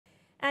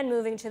And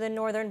moving to the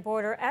northern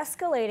border,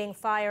 escalating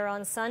fire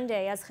on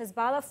Sunday as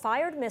Hezbollah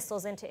fired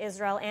missiles into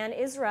Israel and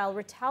Israel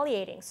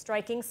retaliating,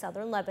 striking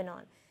southern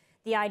Lebanon.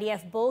 The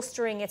IDF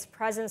bolstering its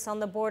presence on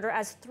the border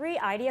as 3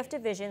 IDF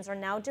divisions are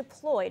now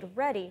deployed,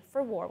 ready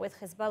for war with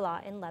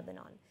Hezbollah in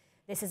Lebanon.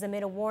 This is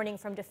amid a warning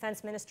from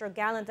Defense Minister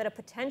Gallant that a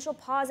potential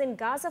pause in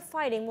Gaza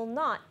fighting will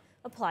not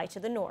apply to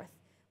the north.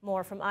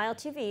 More from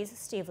ILTV's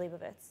Steve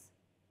Leibovitz.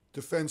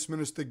 Defense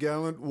Minister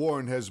Gallant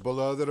warned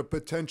Hezbollah that a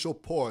potential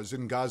pause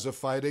in Gaza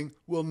fighting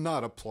will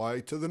not apply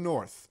to the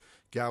north.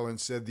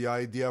 Gallant said the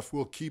IDF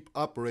will keep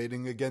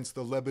operating against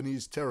the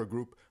Lebanese terror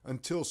group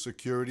until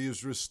security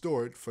is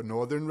restored for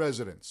northern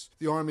residents.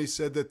 The Army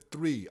said that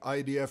 3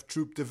 IDF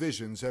troop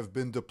divisions have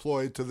been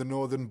deployed to the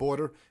northern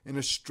border in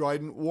a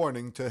strident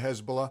warning to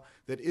Hezbollah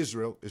that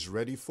Israel is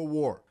ready for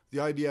war. The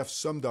IDF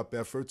summed up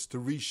efforts to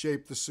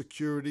reshape the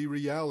security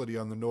reality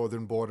on the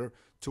northern border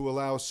to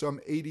allow some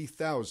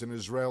 80,000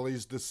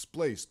 Israelis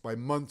displaced by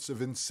months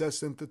of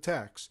incessant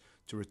attacks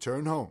to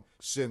return home.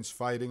 Since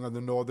fighting on the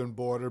northern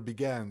border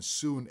began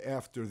soon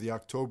after the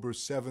October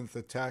 7th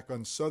attack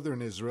on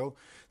southern Israel,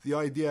 the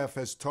IDF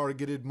has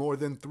targeted more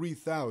than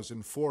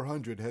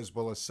 3,400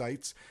 Hezbollah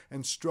sites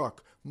and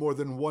struck more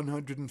than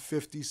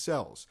 150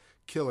 cells,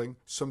 killing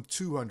some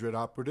 200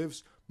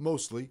 operatives,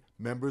 mostly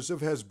members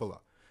of Hezbollah.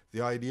 The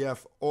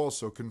IDF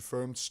also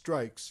confirmed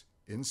strikes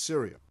in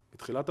Syria.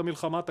 בתחילת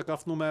המלחמה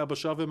תקפנו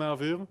מהיבשה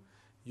ומהאוויר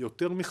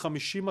יותר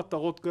מ-50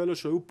 מטרות כאלה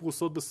שהיו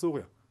פרוסות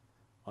בסוריה.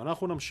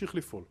 אנחנו נמשיך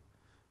לפעול.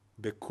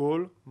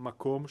 בכל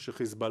מקום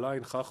שחיזבאללה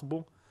ינכח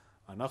בו,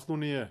 אנחנו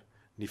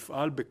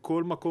נפעל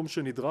בכל מקום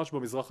שנדרש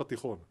במזרח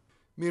התיכון.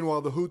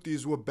 Meanwhile, the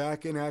Houthis were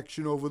back in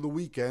action over the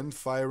weekend,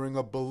 firing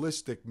a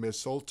ballistic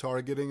missile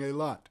targeting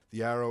Eilat.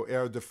 The Arrow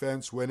air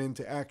defense went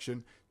into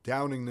action,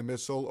 downing the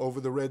missile over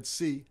the Red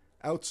Sea,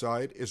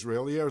 outside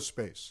Israeli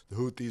airspace. The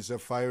Houthis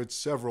have fired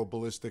several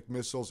ballistic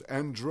missiles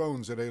and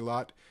drones at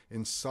Eilat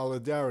in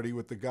solidarity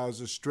with the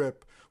Gaza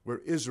Strip, where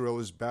Israel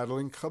is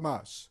battling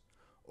Hamas.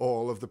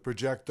 All of the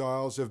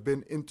projectiles have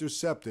been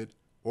intercepted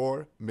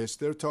or missed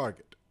their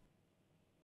target.